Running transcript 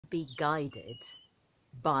be guided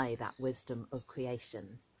by that wisdom of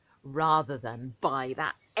creation rather than by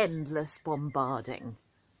that endless bombarding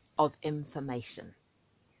of information.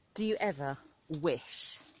 Do you ever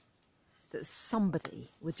wish that somebody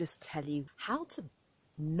would just tell you how to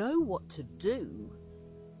know what to do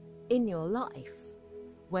in your life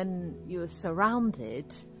when you're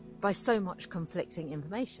surrounded by so much conflicting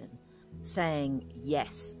information, saying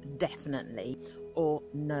yes, definitely, or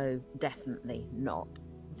no, definitely not,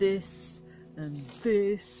 this and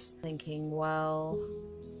this, thinking, well,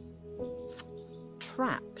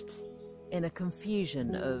 trapped in a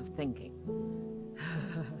confusion of thinking.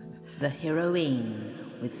 The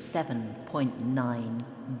heroine with 7.9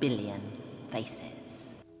 billion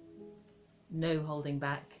faces. No holding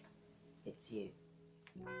back, it's you.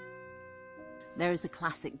 There is a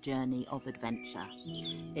classic journey of adventure.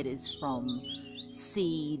 It is from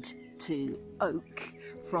seed to oak,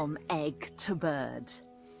 from egg to bird.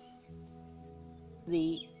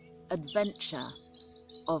 The adventure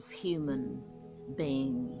of human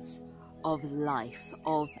beings, of life,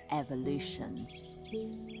 of evolution.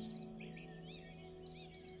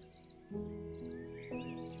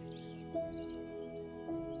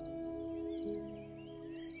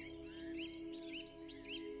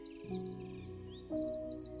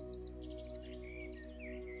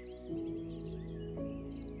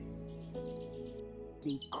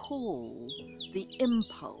 The call, the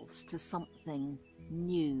impulse to something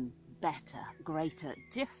new, better, greater,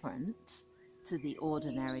 different to the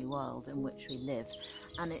ordinary world in which we live.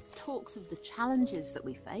 And it talks of the challenges that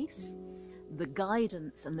we face, the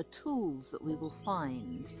guidance and the tools that we will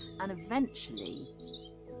find, and eventually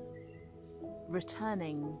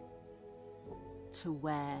returning to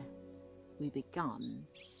where we begun.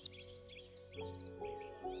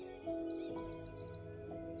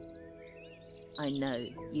 I know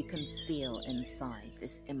you can feel inside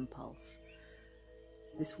this impulse,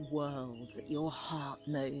 this world that your heart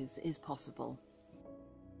knows is possible.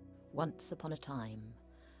 Once upon a time,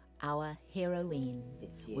 our heroine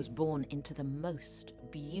was born into the most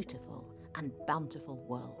beautiful and bountiful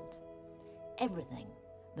world. Everything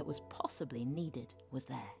that was possibly needed was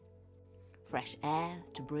there. Fresh air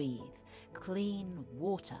to breathe, clean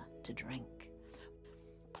water to drink,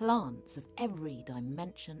 plants of every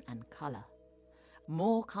dimension and colour,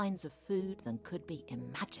 more kinds of food than could be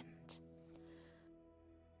imagined.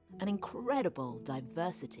 An incredible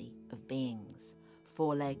diversity of beings,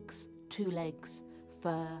 4 legs, 2 legs,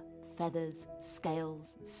 fur, feathers,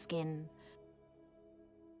 scales, skin.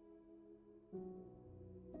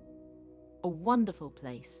 A wonderful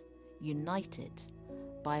place united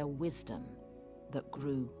by a wisdom that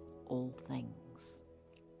grew all things.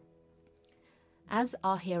 As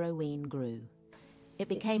our heroine grew, it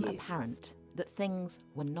became apparent that things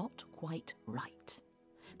were not quite right.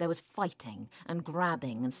 There was fighting and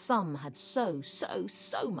grabbing, and some had so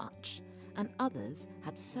much, and others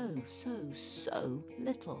had so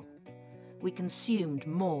little. We consumed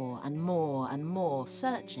more and more,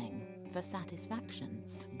 searching for satisfaction,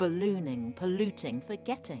 ballooning, polluting,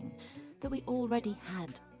 forgetting that we already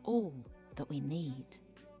had all that we need.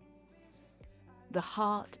 The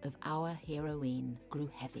heart of our heroine grew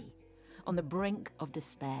heavy, on the brink of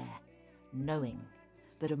despair, knowing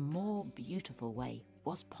that a more beautiful way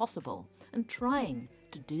was possible, and trying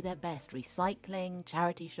to do their best, recycling,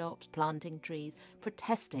 charity shops, planting trees,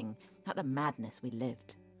 protesting at the madness we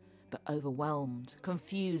lived, but overwhelmed,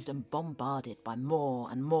 confused and bombarded by more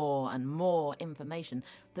and more information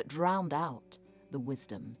that drowned out the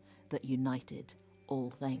wisdom that united all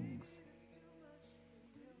things.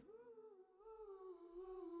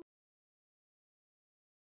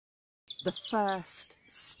 The first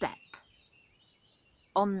step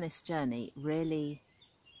on this journey really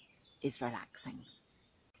is relaxing,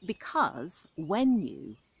 because when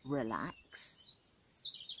you relax,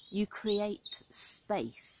 you create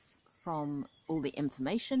space from all the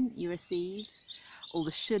information you receive, all the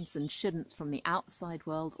shoulds and shouldn'ts from the outside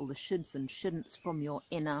world, all the shoulds and shouldn'ts from your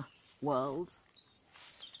inner world,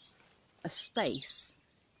 a space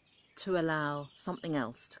to allow something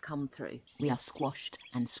else to come through. We are squashed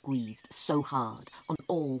and squeezed so hard on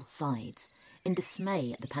all sides, in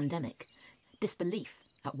dismay at the pandemic, disbelief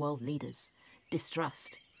at world leaders,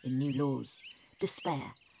 distrust in new laws,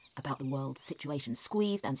 despair about the world situation,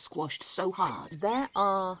 squeezed and squashed so hard. There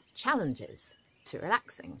are challenges to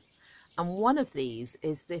relaxing, and one of these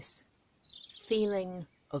is this feeling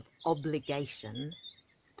of obligation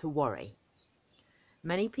to worry.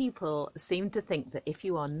 Many people seem to think that if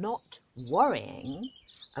you are not worrying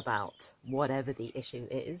about whatever the issue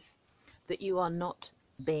is, that you are not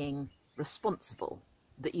being responsible,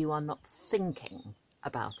 that you are not thinking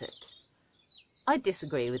about it. I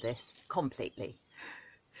disagree with this completely.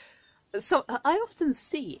 So I often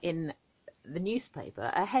see in the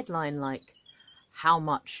newspaper a headline like, "How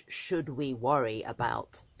much should we worry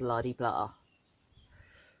about blah-de-blah?"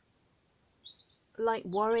 Like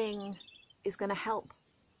worrying is going to help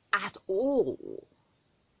at all.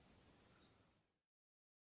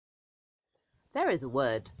 There is a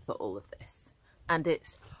word for all of this, and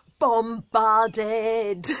it's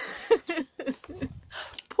bombarded.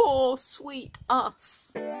 Poor sweet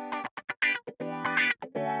us.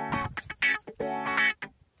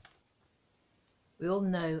 We all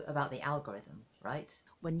know about the algorithm, right?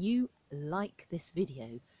 When you like this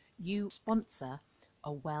video, you sponsor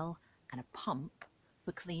a well and a pump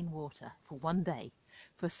for clean water for one day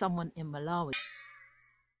for someone in Malawi.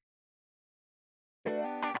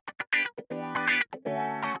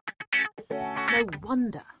 No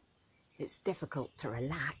wonder it's difficult to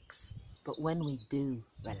relax. But when we do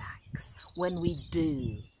relax, when we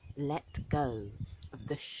do let go of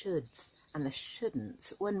the shoulds and the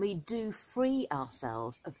shouldn'ts, when we do free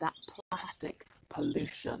ourselves of that plastic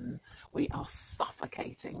pollution we are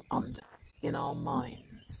suffocating under in our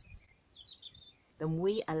minds, then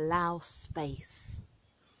we allow space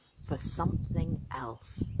for something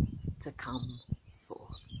else to come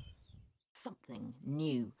forth. Something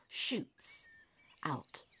new shoots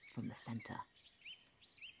out from the centre.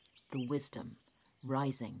 The wisdom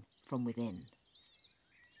rising from within,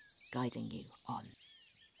 guiding you on.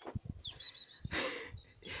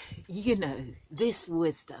 You know, this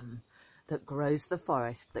wisdom that grows the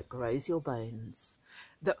forest, that grows your bones,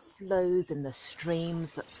 that flows in the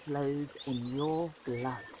streams that flows in your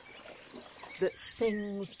blood, that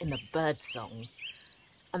sings in the birdsong,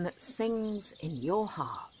 and that sings in your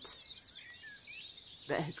heart,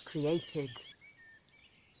 that has created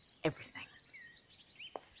everything.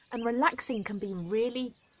 And relaxing can be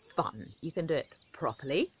really fun. You can do it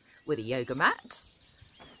properly with a yoga mat.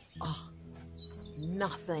 Oh,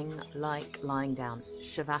 nothing like lying down.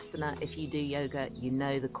 Shavasana, if you do yoga, you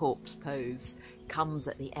know the corpse pose comes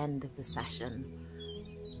at the end of the session.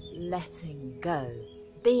 Letting go,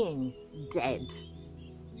 being dead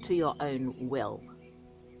to your own will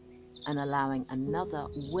and allowing another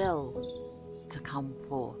will to come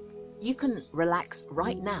forth. You can relax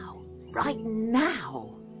right now, right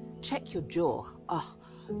now. Check your jaw. Oh,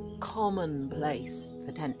 common place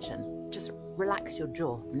for tension. Just relax your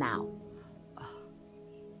jaw now. Oh,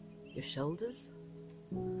 your shoulders,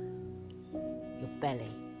 your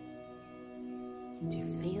belly. Do you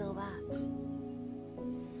feel that?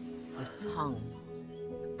 Your tongue.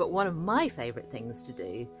 But one of my favourite things to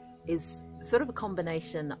do is sort of a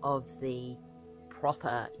combination of the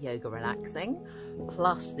proper yoga relaxing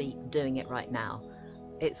plus the doing it right now.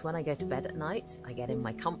 It's when I go to bed at night, I get in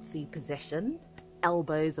my comfy position,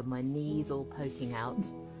 elbows and my knees all poking out,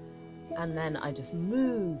 and then I just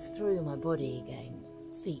move through my body again.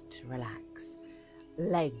 Feet relax,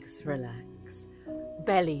 legs relax,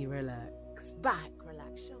 belly relax, back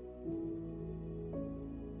relax, shoulder.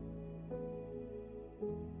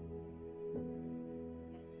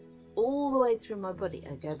 All the way through my body,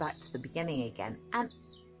 I go back to the beginning again, and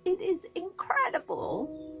it is incredible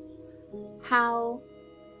how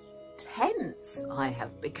tense I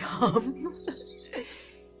have become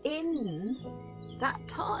in that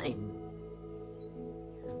time.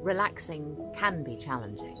 Relaxing can be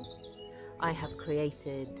challenging. I have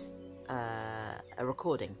created a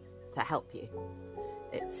recording to help you.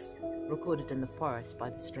 It's recorded in the forest by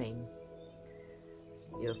the stream.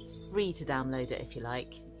 You're free to download it if you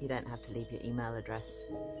like. You don't have to leave your email address.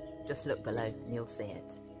 Just look below and you'll see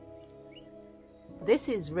it. This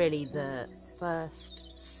is really the first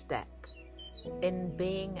step in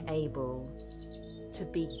being able to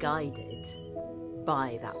be guided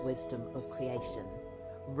by that wisdom of creation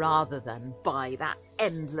rather than by that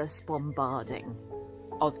endless bombarding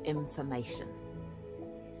of information.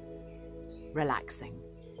 Relaxing.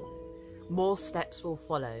 More steps will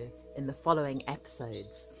follow in the following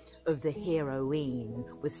episodes of the heroine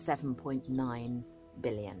with 7.9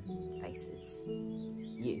 billion faces.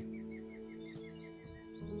 You.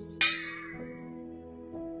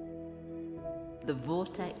 The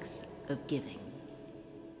vortex of giving.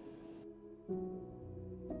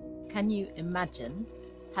 Can you imagine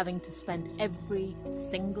having to spend every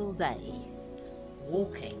single day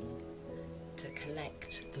walking to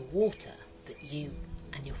collect the water that you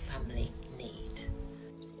and your family need?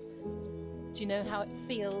 Do you know how it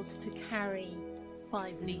feels to carry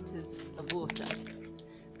 5 litres of water?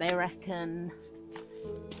 They reckon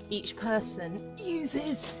each person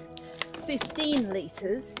uses 15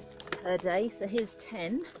 litres per day, so here's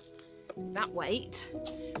 10. That weight,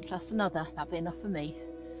 plus another, that'd be enough for me.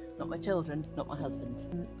 Not my children, not my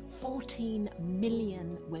husband. 14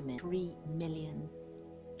 million women, 3 million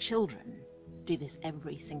children do this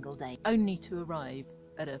every single day, only to arrive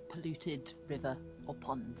at a polluted river or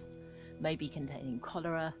pond, maybe containing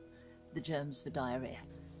cholera, the germs for diarrhea.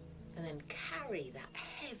 And then carry that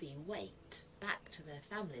heavy weight back to their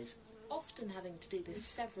families, often having to do this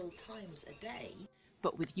several times a day.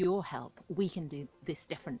 But with your help, we can do this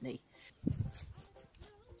differently.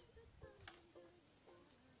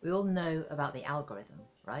 We all know about the algorithm,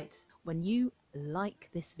 right? When you like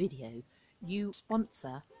this video, you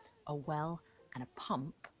sponsor a well and a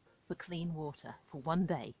pump for clean water for one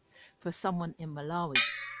day for someone in Malawi.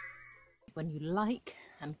 When you like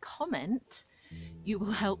and comment, you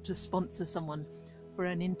will help to sponsor someone for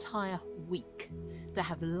an entire week to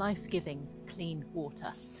have life-giving clean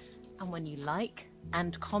water. And when you like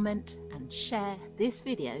and comment and share this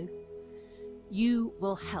video, you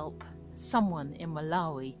will help someone in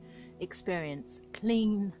Malawi experience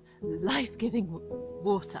clean, life-giving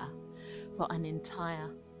water for an entire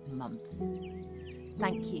month.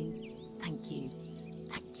 Thank you, thank you,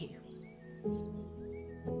 thank you.